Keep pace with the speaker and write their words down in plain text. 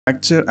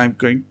Lecture, I'm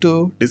going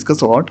to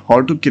discuss about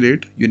how to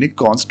create unique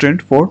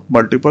constraint for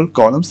multiple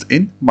columns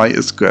in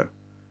MySQL.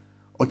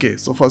 Okay,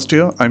 so first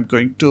here I'm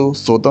going to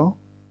show the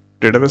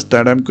database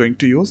that I'm going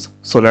to use.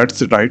 So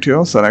let's write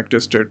here select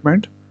a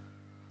statement,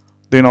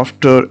 then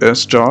after a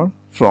star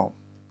from,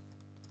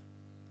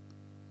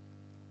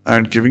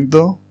 and giving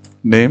the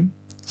name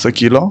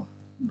Sakila,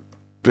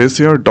 press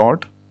here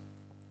dot,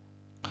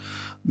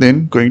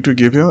 then going to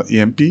give here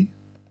emp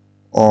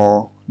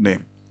or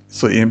name.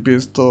 So emp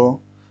is the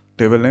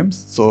table names,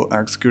 so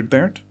execute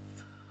that.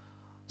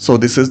 So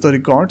this is the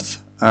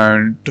records,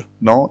 and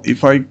now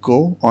if I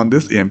go on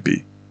this emp,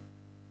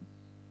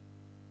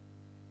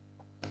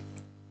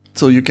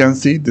 so you can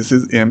see this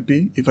is emp.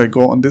 If I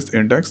go on this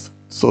index,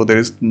 so there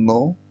is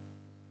no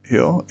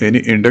here any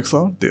index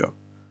are there,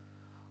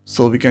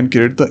 so we can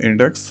create the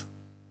index.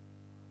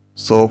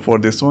 So for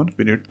this one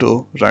we need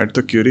to write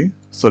the query.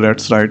 So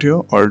let's write here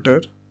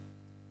alter,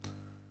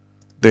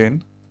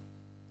 then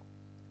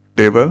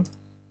table,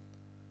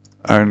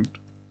 and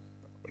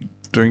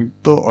doing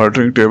the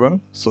ordering table,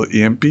 so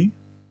emp,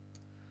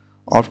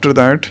 after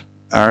that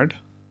add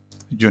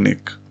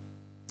unique,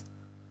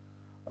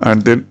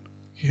 and then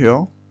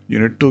here you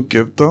need to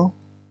give the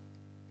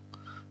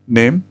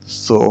name,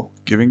 so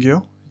giving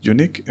here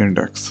unique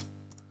index.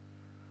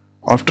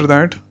 After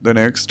that the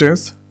next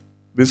is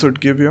we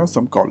should give here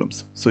some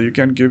columns, so you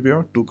can give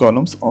here 2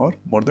 columns or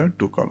more than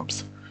 2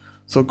 columns.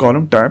 So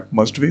column type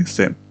must be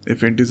same,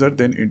 if integer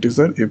then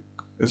integer,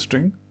 if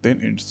string then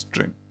int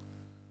string.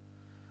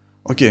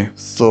 Okay,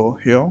 so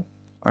here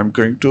I'm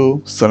going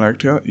to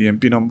select here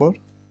emp number.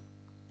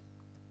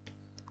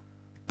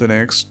 The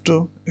next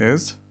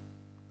is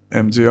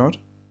mgr,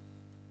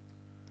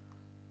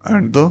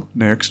 and the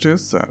next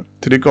is cell.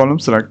 3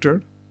 columns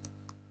selected.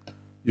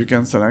 You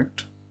can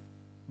select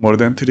more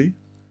than 3.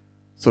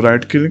 So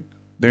right click,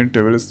 then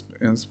table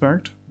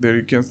inspect. There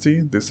you can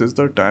see this is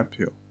the type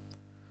here.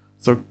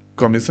 So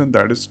commission,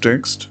 that is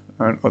text,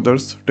 and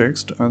others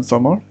text, and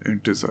some are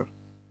integer.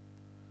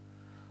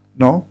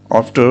 Now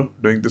after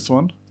doing this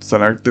one,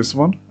 select this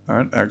one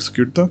and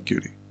execute the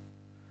query.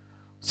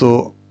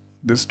 So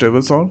these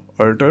tables are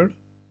altered.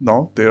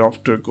 Now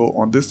thereafter go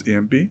on this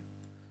emp,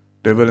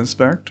 table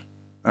inspect,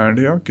 and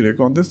here click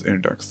on this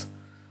index.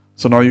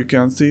 So now you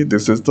can see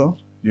this is the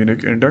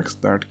unique index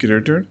that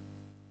created.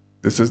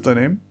 This is the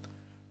name,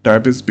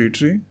 type is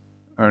b3,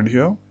 and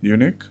here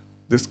unique,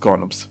 this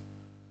columns.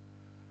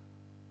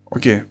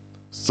 Okay,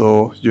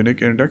 so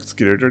unique index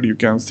created, you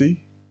can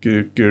see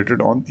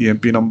created on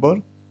emp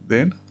number,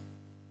 then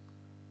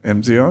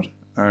mgr,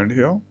 and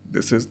here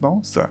this is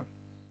now cell.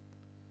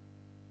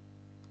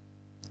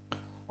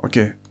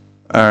 Okay,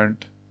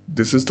 and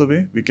this is the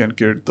way we can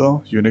create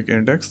the unique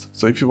index.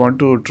 So if you want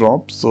to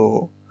drop,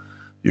 so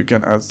you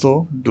can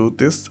also do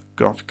this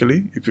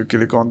graphically. If you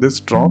click on this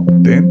drop,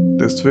 then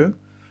this will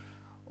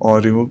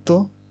or remove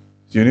the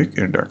unique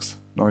index.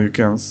 Now you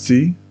can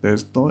see there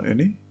is no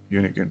any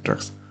unique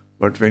index,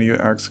 but when you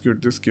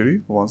execute this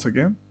query once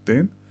again,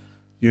 then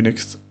unique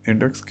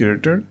index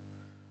created.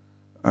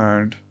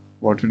 And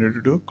what you need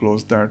to do,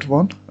 close that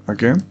one,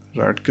 again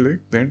right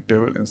click, then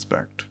table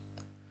inspect.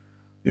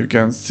 You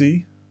can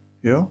see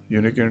here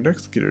unique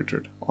index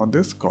created on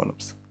these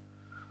columns.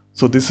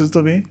 So this is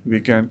the way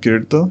we can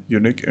create the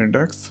unique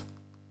index,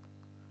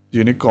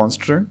 unique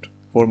constraint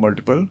for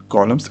multiple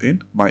columns in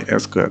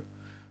MySQL.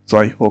 So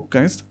I hope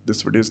guys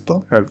this video is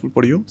helpful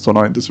for you. So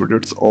now in this video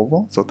it's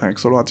over. So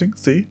thanks for watching.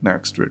 See you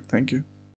next video. Thank you.